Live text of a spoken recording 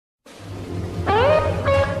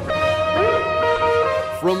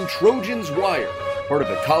From Trojans Wire, part of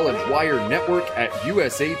the College Wire Network at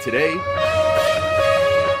USA Today,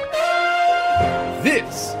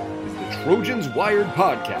 this is the Trojans Wired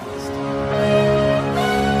Podcast.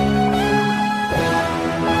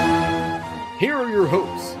 Here are your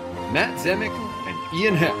hosts, Matt Zemek and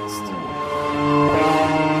Ian Hest.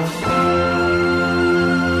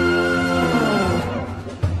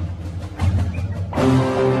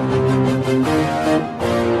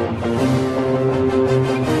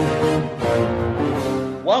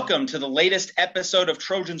 Welcome to the latest episode of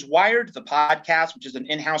Trojans Wired, the podcast, which is an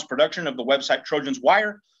in-house production of the website Trojans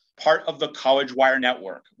Wire, part of the College Wire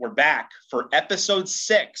Network. We're back for episode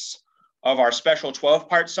 6 of our special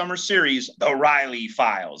 12-part summer series, The Riley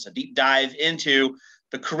Files, a deep dive into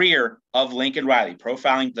the career of Lincoln Riley,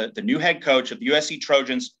 profiling the new head coach of the USC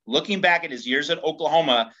Trojans, looking back at his years at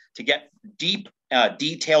Oklahoma to get deep,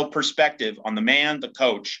 detailed perspective on the man, the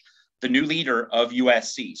coach, the new leader of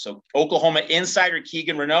USC. So Oklahoma insider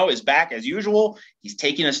Kegan Reneau is back as usual. He's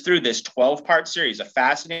taking us through this 12-part series, a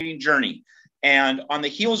fascinating journey. And on the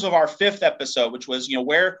heels of our 5th episode, which was,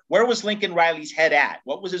 where was Lincoln Riley's head at?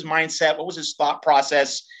 What was his mindset? What was his thought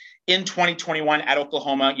process in 2021 at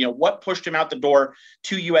Oklahoma? What pushed him out the door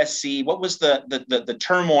to USC? What was the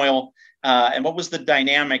turmoil and what was the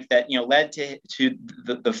dynamic that, led to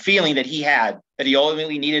the feeling that he had that he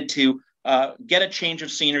ultimately needed to get a change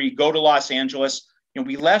of scenery, go to Los Angeles.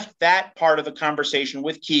 We left that part of the conversation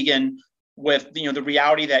with Kegan with, the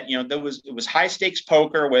reality that, it was high stakes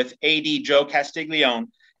poker with AD Joe Castiglione,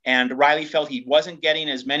 and Riley felt he wasn't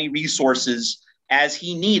getting as many resources as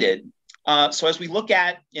he needed. So as we look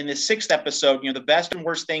at in this 6th episode, the best and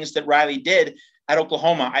worst things that Riley did at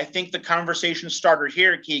Oklahoma, I think the conversation starter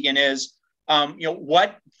here, Kegan, is,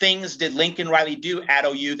 what things did Lincoln Riley do at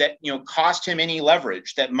OU that, cost him any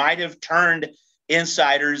leverage that might have turned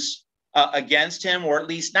insiders against him, or at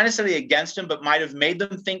least not necessarily against him, but might have made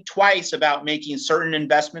them think twice about making certain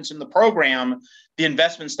investments in the program. The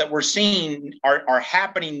investments that we're seeing are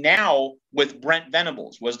happening now with Brent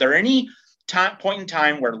Venables. Was there any point in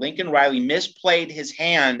time where Lincoln Riley misplayed his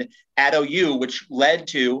hand at OU, which led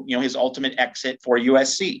to, his ultimate exit for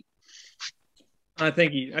USC? I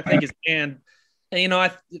think his hand,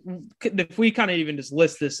 if we kind of even just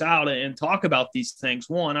list this out and talk about these things,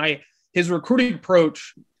 his recruiting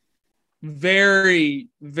approach, very,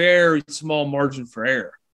 very small margin for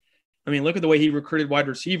error. I mean, look at the way he recruited wide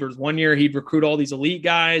receivers. One year he'd recruit all these elite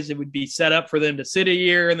guys. It would be set up for them to sit a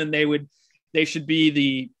year, and then they should be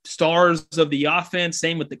the stars of the offense.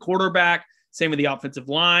 Same with the quarterback, same with the offensive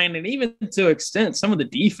line, and even to extent some of the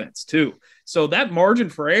defense too. So that margin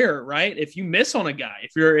for error, right? If you miss on a guy,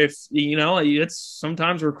 it's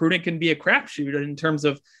sometimes recruiting can be a crapshoot in terms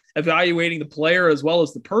of evaluating the player as well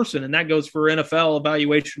as the person. And that goes for NFL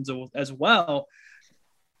evaluations as well.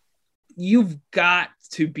 You've got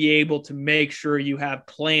to be able to make sure you have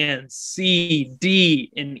plans C,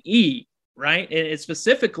 D, and E, right? And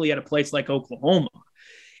specifically at a place like Oklahoma.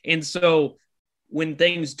 And so when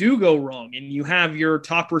things do go wrong and you have your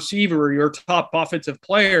top receiver or your top offensive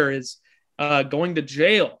player is going to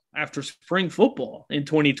jail after spring football in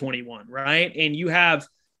 2021, right? And you have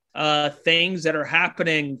things that are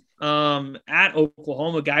happening at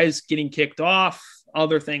Oklahoma, guys getting kicked off,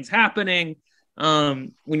 other things happening.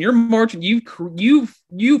 When you're marching, you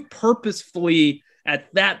purposefully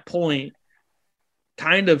at that point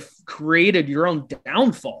kind of created your own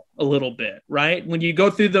downfall a little bit, right? When you go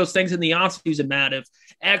through those things in the offseason, Matt, if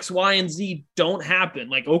X, Y, and Z don't happen,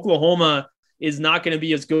 like Oklahoma is not going to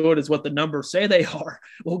be as good as what the numbers say they are.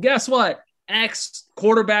 Well, guess what? X,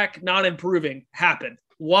 quarterback not improving, happened.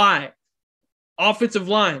 Y, offensive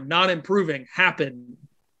line not improving, happened.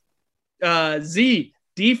 Z,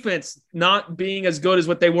 defense not being as good as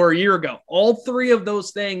what they were a year ago. All 3 of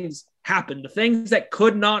those things happened. The things that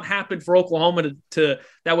could not happen for Oklahoma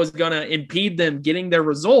that was going to impede them getting their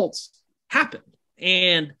results happened.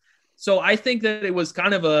 And so I think that it was a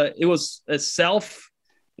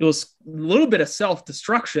little bit of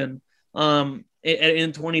self-destruction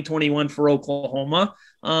in 2021 for Oklahoma.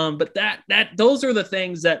 But those are the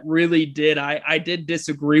things that really I did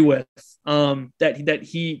disagree with that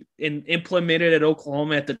he implemented at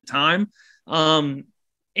Oklahoma at the time.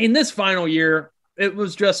 In this final year,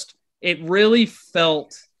 it really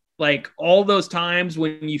felt like all those times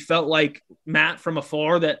when you felt like Matt from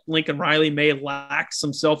afar that Lincoln Riley may lack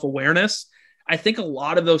some self-awareness. I think a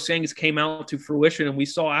lot of those things came out to fruition, and we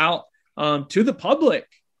saw out to the public,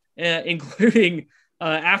 including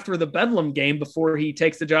after the Bedlam game before he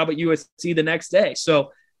takes the job at USC the next day.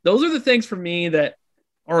 So those are the things for me that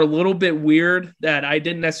are a little bit weird that I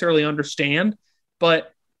didn't necessarily understand.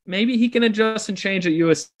 But maybe he can adjust and change at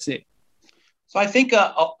USC. So I think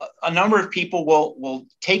a number of people will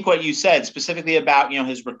take what you said specifically about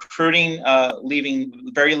his recruiting,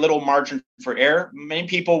 leaving very little margin for error. Many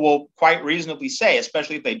people will quite reasonably say,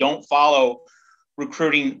 especially if they don't follow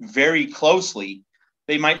recruiting very closely,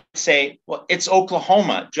 they might say, "Well, it's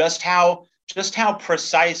Oklahoma. Just how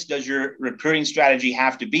precise does your recruiting strategy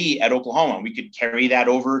have to be at Oklahoma? We could carry that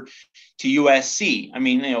over to USC. I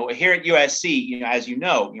mean, here at USC, as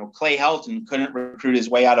Clay Helton couldn't recruit his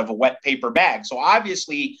way out of a wet paper bag. So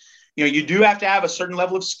obviously, you do have to have a certain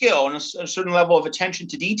level of skill and a certain level of attention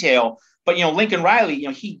to detail. But, Lincoln Riley,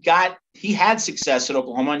 he had success at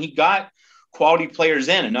Oklahoma, and he got quality players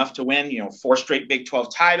in enough to win, 4 straight Big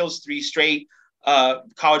 12 titles, 3 straight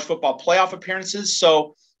college football playoff appearances.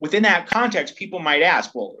 So within that context, people might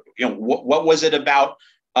ask, well, what was it about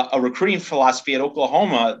a recruiting philosophy at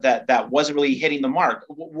Oklahoma that wasn't really hitting the mark?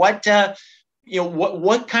 What kind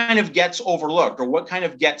of gets overlooked, or what kind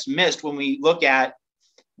of gets missed when we look at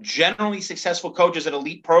generally successful coaches at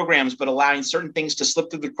elite programs, but allowing certain things to slip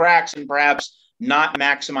through the cracks and perhaps not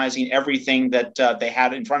maximizing everything that they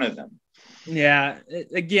had in front of them? Yeah,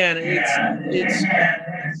 again,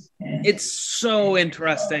 it's so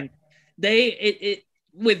interesting.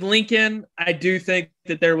 With Lincoln, I do think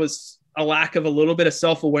that there was a lack of a little bit of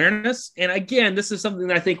self-awareness. And again, this is something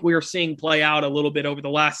that I think we are seeing play out a little bit over the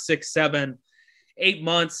last 6, 7, 8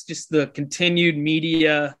 months, just the continued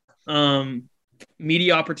media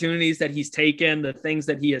opportunities that he's taken, the things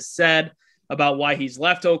that he has said about why he's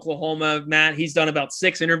left Oklahoma. Matt, he's done about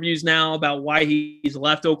 6 interviews now about why he's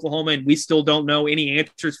left Oklahoma, and we still don't know any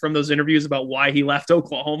answers from those interviews about why he left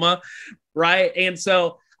Oklahoma, right? And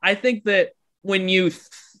so I think that when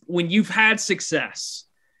you've had success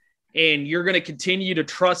and you're going to continue to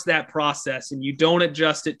trust that process and you don't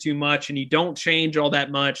adjust it too much and you don't change all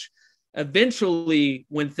that much, eventually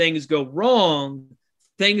when things go wrong,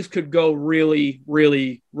 things could go really,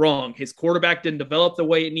 really wrong. His quarterback didn't develop the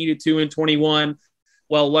way it needed to in 21.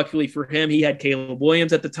 Well, luckily for him, he had Caleb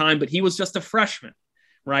Williams at the time, but he was just a freshman,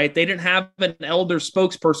 right? They didn't have an elder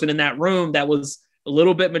spokesperson in that room that was a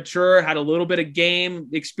little bit mature, had a little bit of game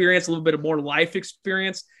experience, a little bit of more life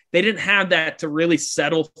experience. They didn't have that to really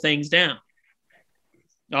settle things down.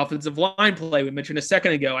 Offensive line play, we mentioned a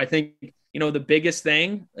second ago. I think, the biggest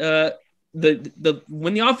thing,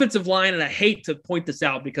 when the offensive line, and I hate to point this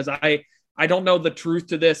out because I don't know the truth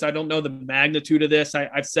to this. I don't know the magnitude of this.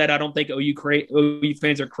 I've said I don't think OU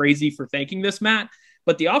fans are crazy for thinking this, Matt.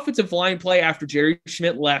 But the offensive line play after Jerry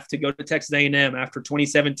Schmidt left to go to Texas A&M after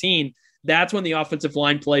 2017, that's when the offensive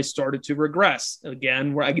line play started to regress.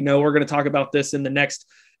 Again, I know we're going to talk about this in the next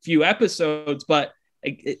few episodes, but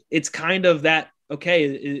it's kind of that, okay,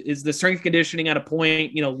 is the strength conditioning at a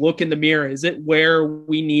point, look in the mirror. Is it where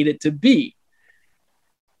we need it to be?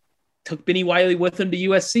 Took Benny Wiley with him to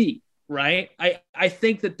USC, right? I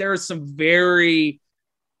think that there's some very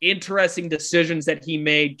interesting decisions that he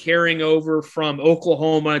made carrying over from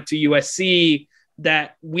Oklahoma to USC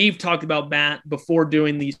that we've talked about, Matt, before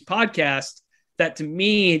doing these podcasts, that to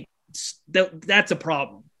me, that's a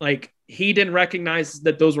problem. Like, he didn't recognize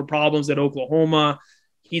that those were problems at Oklahoma.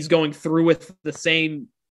 He's going through with the same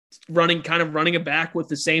running it back with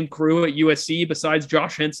the same crew at USC besides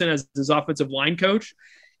Josh Henson as his offensive line coach.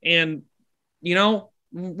 And,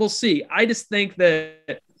 we'll see. I just think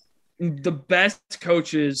that the best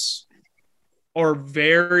coaches are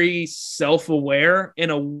very self-aware and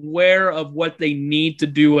aware of what they need to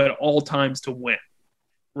do at all times to win,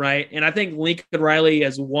 right? And I think Lincoln Riley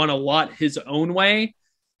has won a lot his own way,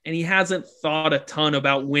 and he hasn't thought a ton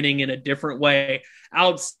about winning in a different way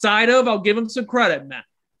outside of, I'll give him some credit, Matt,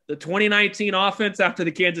 the 2019 offense after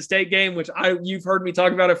the Kansas State game, which you've heard me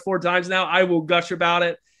talk about it 4 times now. I will gush about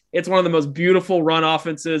it. It's one of the most beautiful run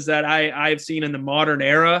offenses that I've seen in the modern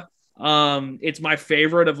era. It's my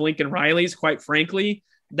favorite of Lincoln Riley's, quite frankly.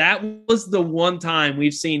 That was the one time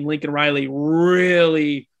we've seen Lincoln Riley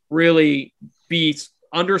really, really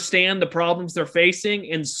understand the problems they're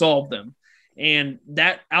facing and solve them. And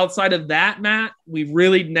that outside of that, Matt, we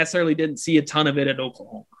really necessarily didn't see a ton of it at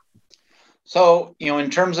Oklahoma. So, in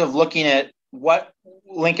terms of looking at what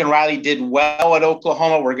Lincoln Riley did well at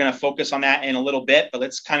Oklahoma, we're going to focus on that in a little bit, but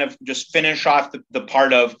let's kind of just finish off the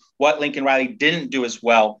part of what Lincoln Riley didn't do as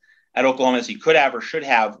well at Oklahoma as he could have or should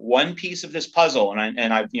have. One piece of this puzzle,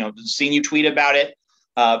 and I've seen you tweet about it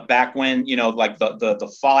back when like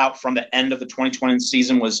the fallout from the end of the 2020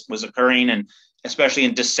 season was occurring, and especially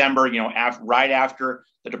in December, right after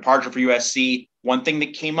the departure for USC. One thing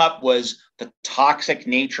that came up was the toxic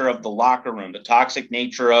nature of the locker room, the toxic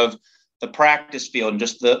nature of the practice field, and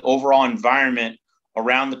just the overall environment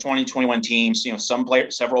around the 2021 teams.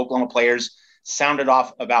 Several Oklahoma players sounded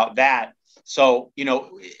off about that. So,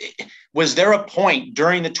 was there a point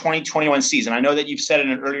during the 2021 season? I know that you've said in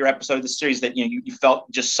an earlier episode of the series that, you felt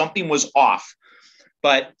just something was off,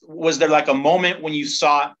 but was there like a moment when you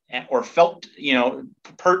saw or felt,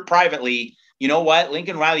 privately, what,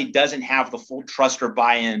 Lincoln Riley doesn't have the full trust or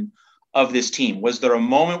buy-in of this team? Was there a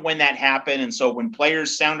moment when that happened? And so when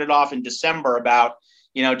players sounded off in December about,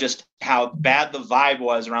 just how bad the vibe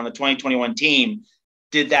was around the 2021 team,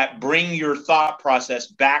 did that bring your thought process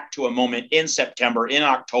back to a moment in September, in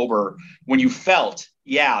October, when you felt,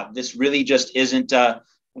 this really just isn't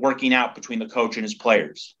working out between the coach and his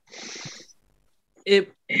players?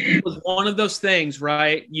 It was one of those things,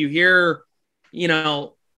 right? You hear,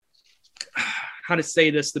 how to say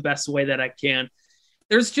this the best way that I can.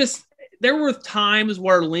 There were times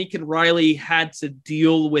where Lincoln Riley had to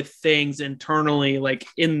deal with things internally,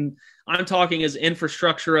 I'm talking as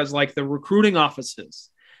infrastructure, as like the recruiting offices,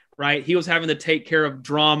 right? He was having to take care of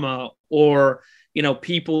drama or,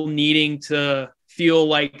 people needing to feel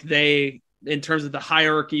like they, in terms of the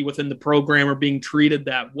hierarchy within the program, are being treated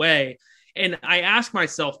that way. And I ask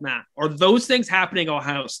myself, Matt, are those things happening at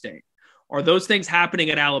Ohio State? Are those things happening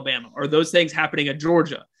at Alabama? Are those things happening at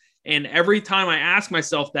Georgia? And every time I ask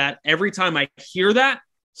myself that, every time I hear that,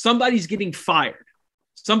 somebody's getting fired.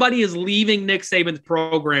 Somebody is leaving Nick Saban's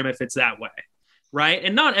program if it's that way, right?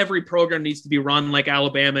 And not every program needs to be run like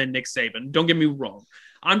Alabama and Nick Saban. Don't get me wrong.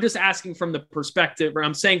 I'm just asking from the perspective, or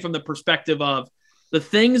I'm saying from the perspective of the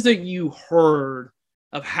things that you heard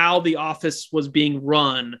of how the office was being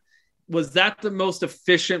run. Was that the most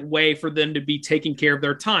efficient way for them to be taking care of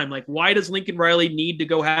their time? Like, why does Lincoln Riley need to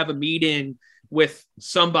go have a meeting with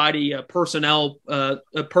somebody, staff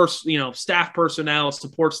personnel,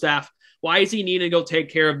 support staff? Why is he needing to go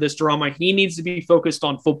take care of this drama? He needs to be focused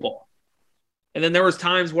on football. And then there was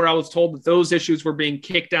times where I was told that those issues were being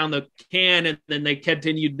kicked down the can, and then they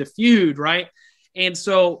continued the feud, right? And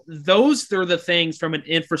so those are the things from an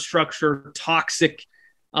infrastructure toxic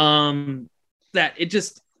that it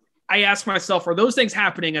just, I ask myself, are those things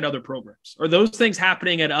happening at other programs? Are those things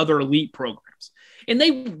happening at other elite programs? And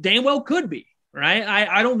they damn well could be, right?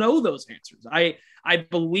 I don't know those answers. I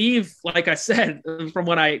believe, like I said, from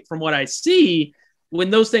what I see, when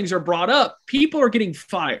those things are brought up, people are getting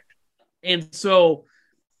fired. And so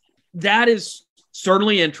that is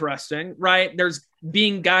certainly interesting, right? There's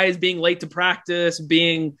guys being late to practice,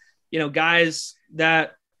 being, guys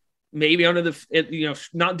that maybe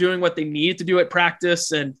not doing what they need to do at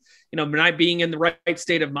practice, and, not being in the right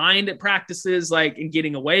state of mind at practices, and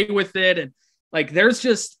getting away with it. And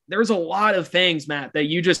there's a lot of things, Matt, that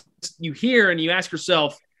you hear and you ask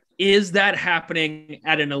yourself, is that happening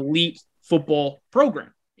at an elite football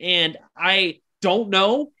program? And I don't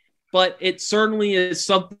know, but it certainly is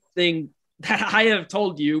something that I have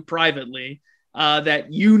told you privately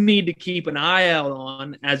that you need to keep an eye out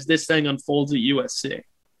on as this thing unfolds at USC.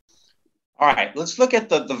 All right, let's look at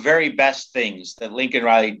the very best things that Lincoln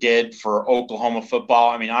Riley did for Oklahoma football.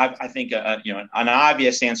 I mean, I think an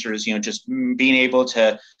obvious answer is just being able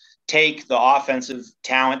to take the offensive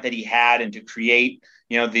talent that he had and to create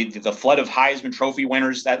the flood of Heisman Trophy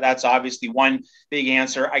winners. That's obviously one big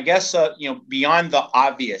answer. I guess beyond the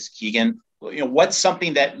obvious, Kegan, what's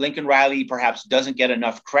something that Lincoln Riley perhaps doesn't get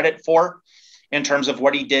enough credit for in terms of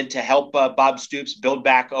what he did to help Bob Stoops build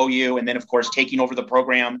back OU, and then of course taking over the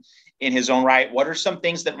program in his own right? What are some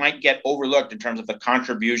things that might get overlooked in terms of the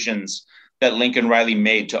contributions that Lincoln Riley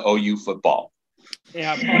made to OU football?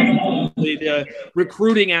 Yeah, probably the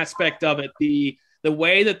recruiting aspect of it, the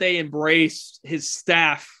way that they his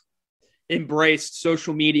staff embraced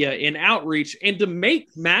social media and outreach, and to make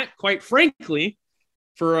Matt, quite frankly,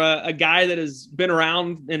 for a guy that has been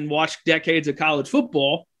around and watched decades of college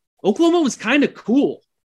football, Oklahoma was kind of cool.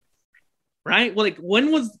 Right?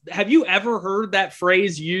 Have you ever heard that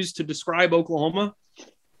phrase used to describe Oklahoma?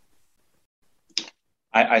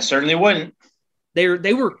 I certainly wouldn't.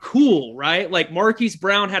 They were cool, right? Like Marquise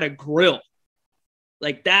Brown had a grill.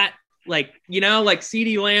 Like that,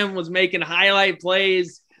 CeeDee Lamb was making highlight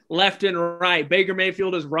plays left and right. Baker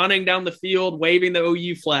Mayfield is running down the field, waving the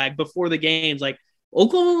OU flag before the games.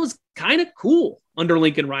 Oklahoma was kind of cool under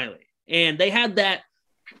Lincoln Riley. And they had that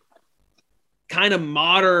kind of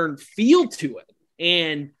modern feel to it.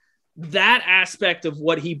 And that aspect of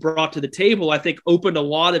what he brought to the table, I think, opened a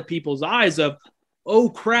lot of people's eyes of, oh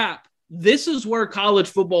crap, this is where college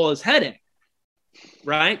football is heading,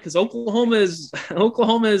 right? Because Oklahoma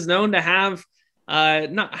is known to have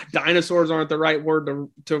not dinosaurs aren't the right word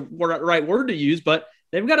to use, but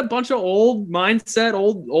they've got a bunch of old mindset,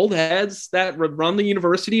 old heads that run the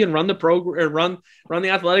university and run the program, or run the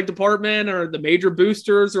athletic department, or the major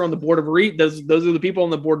boosters, or on the board of those are the people on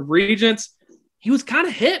the board of regents. He was kind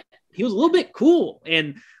of hip. He was a little bit cool,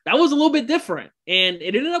 and that was a little bit different, and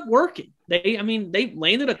it ended up working. They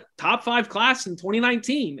landed a top 5 class in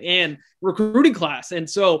 2019 and recruiting class. And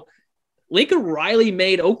so Lincoln Riley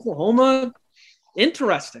made Oklahoma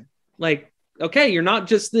interesting. Like, okay, you're not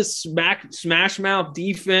just this smash mouth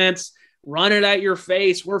defense, run it at your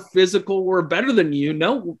face. We're physical. We're better than you.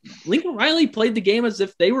 No, Lincoln Riley played the game as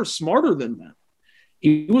if they were smarter than them.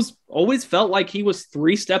 He was always felt like he was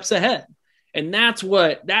 3 steps ahead. And that's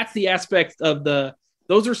the aspect of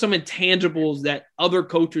those are some intangibles that other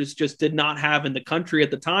coaches just did not have in the country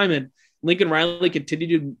at the time. And Lincoln Riley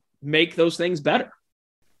continued to make those things better.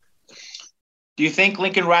 Do you think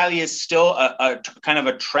Lincoln Riley is still a kind of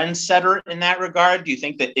a trendsetter in that regard? Do you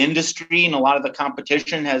think the industry and a lot of the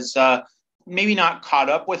competition has maybe not caught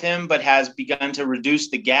up with him, but has begun to reduce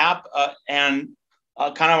the gap? I'm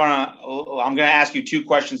going to ask you 2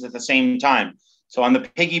 questions at the same time. So on the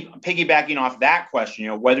piggybacking off that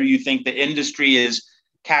question, whether you think the industry is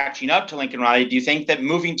catching up to Lincoln Riley, do you think that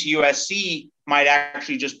moving to USC might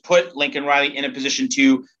actually just put Lincoln Riley in a position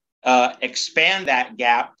to expand that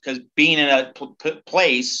gap, because being in a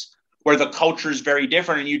place where the culture is very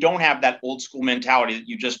different and you don't have that old school mentality that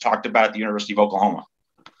you just talked about at the University of Oklahoma?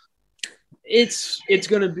 It's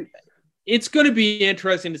going to be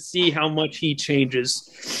interesting to see how much he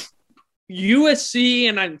changes. USC,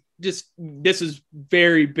 and this is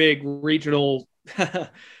very big regional,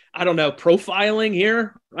 I don't know, profiling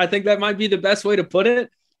here. I think that might be the best way to put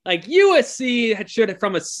it. Like, USC should,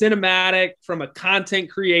 from a cinematic, from a content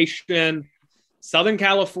creation, Southern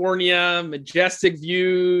California, majestic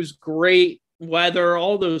views, great weather,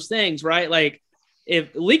 all those things, right? Like,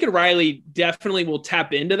 if Lincoln Riley definitely will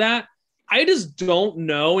tap into that. I just don't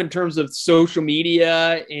know in terms of social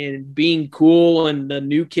media and being cool and the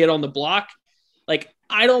new kid on the block. Like,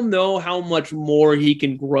 I don't know how much more he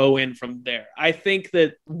can grow in from there. I think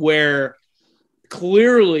that where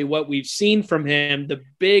clearly what we've seen from him, the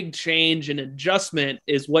big change and adjustment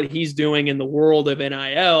is what he's doing in the world of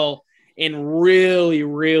NIL, and really,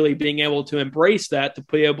 really being able to embrace that to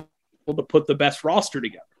be able to put the best roster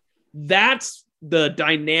together. That's the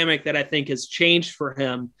dynamic that I think has changed for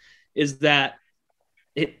him, is that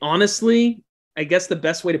it honestly, I guess the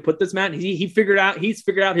best way to put this, Matt, he's figured out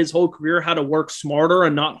his whole career how to work smarter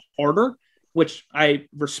and not harder, which I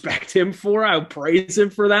respect him for. I praise him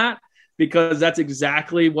for that, because that's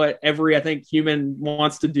exactly what every, I think, human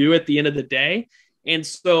wants to do at the end of the day. And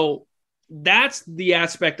so that's the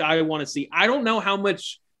aspect I want to see. I don't know how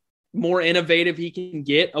much more innovative he can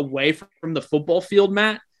get away from the football field,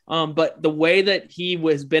 Matt. But the way that he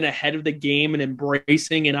has been ahead of the game and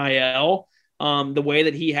embracing NIL, the way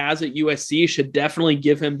that he has at USC should definitely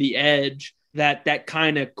give him the edge that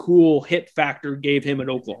kind of cool hit factor gave him at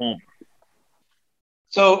Oklahoma.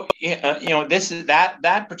 So, this is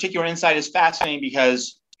that particular insight is fascinating,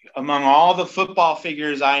 because among all the football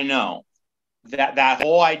figures I know, that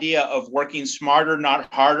whole idea of working smarter,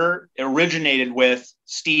 not harder, originated with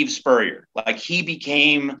Steve Spurrier. Like, he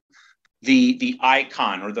became the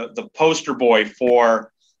icon, or the poster boy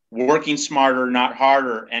for working smarter, not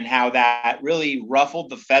harder, and how that really ruffled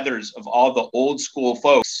the feathers of all the old school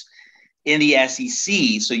folks in the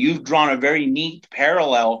SEC. So you've drawn a very neat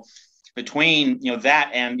parallel between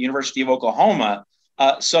that and University of Oklahoma.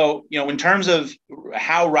 So in terms of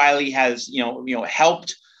how Riley has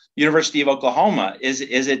helped University of Oklahoma, is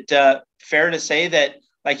it fair to say that,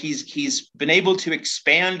 like, he's been able to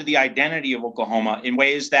expand the identity of Oklahoma in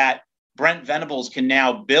ways that Brent Venables can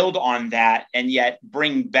now build on that, and yet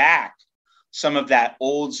bring back some of that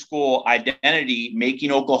old school identity,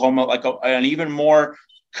 making Oklahoma like an even more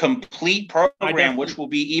complete program, which will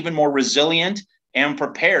be even more resilient and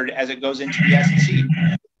prepared as it goes into the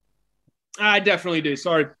SEC? I definitely do.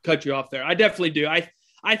 Sorry to cut you off there. I definitely do.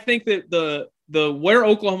 I think that the where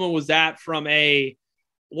Oklahoma was at from a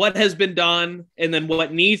what has been done and then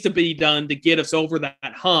what needs to be done to get us over that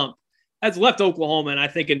hump has left Oklahoma. And I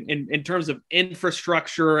think in terms of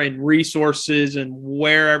infrastructure and resources and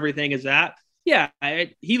where everything is at,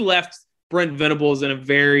 he left Brent Venables in a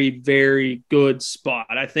very, very good spot.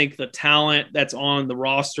 I think the talent that's on the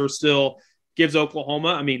roster still gives Oklahoma,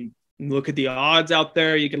 I mean, look at the odds out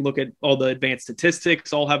there. You can look at all the advanced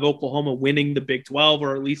statistics. All have Oklahoma winning the Big 12,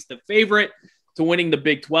 or at least the favorite to winning the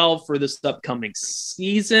Big 12 for this upcoming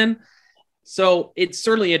season. So it's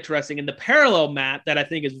certainly interesting. And the parallel, Matt, that I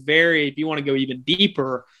think is very, if you want to go even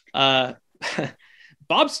deeper, Bob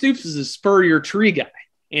Stoops is a Spurrier tree guy.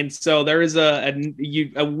 And so there is a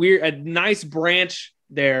nice branch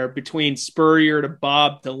there between Spurrier to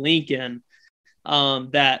Bob to Lincoln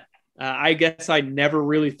that I guess I never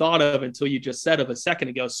really thought of until you just said of a second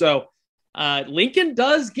ago. So Lincoln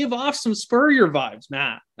does give off some Spurrier vibes,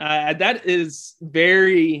 Matt. That is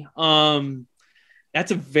very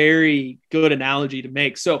that's a very good analogy to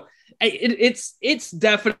make. So it's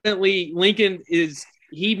definitely Lincoln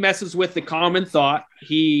he messes with the common thought.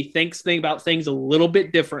 He thinks about things a little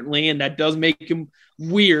bit differently, and that does make him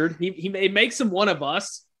weird. It makes him one of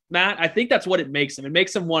us, Matt. I think that's what it makes him. It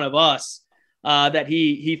makes him one of us, that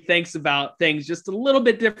he thinks about things just a little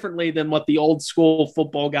bit differently than what the old school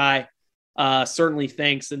football guy certainly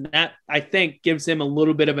thinks. And that, I think, gives him a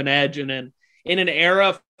little bit of an edge. And in an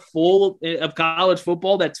era full of college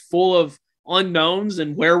football that's full of unknowns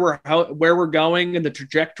and where we're going and the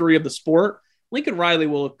trajectory of the sport, Lincoln Riley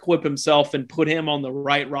will equip himself and put him on the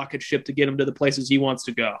right rocket ship to get him to the places he wants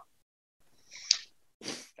to go.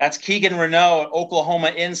 That's Kegan Reneau, an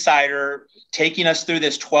Oklahoma insider, taking us through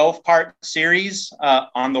this 12-part series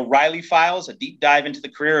on the Riley Files, a deep dive into the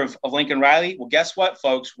career of Lincoln Riley. Well, guess what,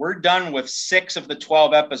 folks? We're done with 6 of the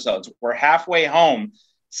 12 episodes. We're halfway home.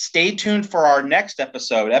 Stay tuned for our next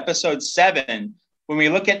episode, episode 7, when we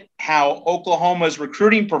look at how Oklahoma's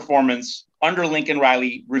recruiting performance under Lincoln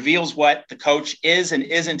Riley reveals what the coach is and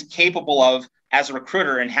isn't capable of as a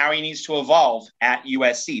recruiter and how he needs to evolve at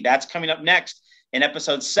USC. That's coming up next in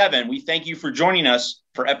episode 7. We thank you for joining us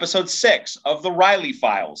for episode 6 of the Riley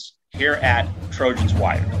Files here at Trojans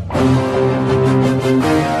Wire.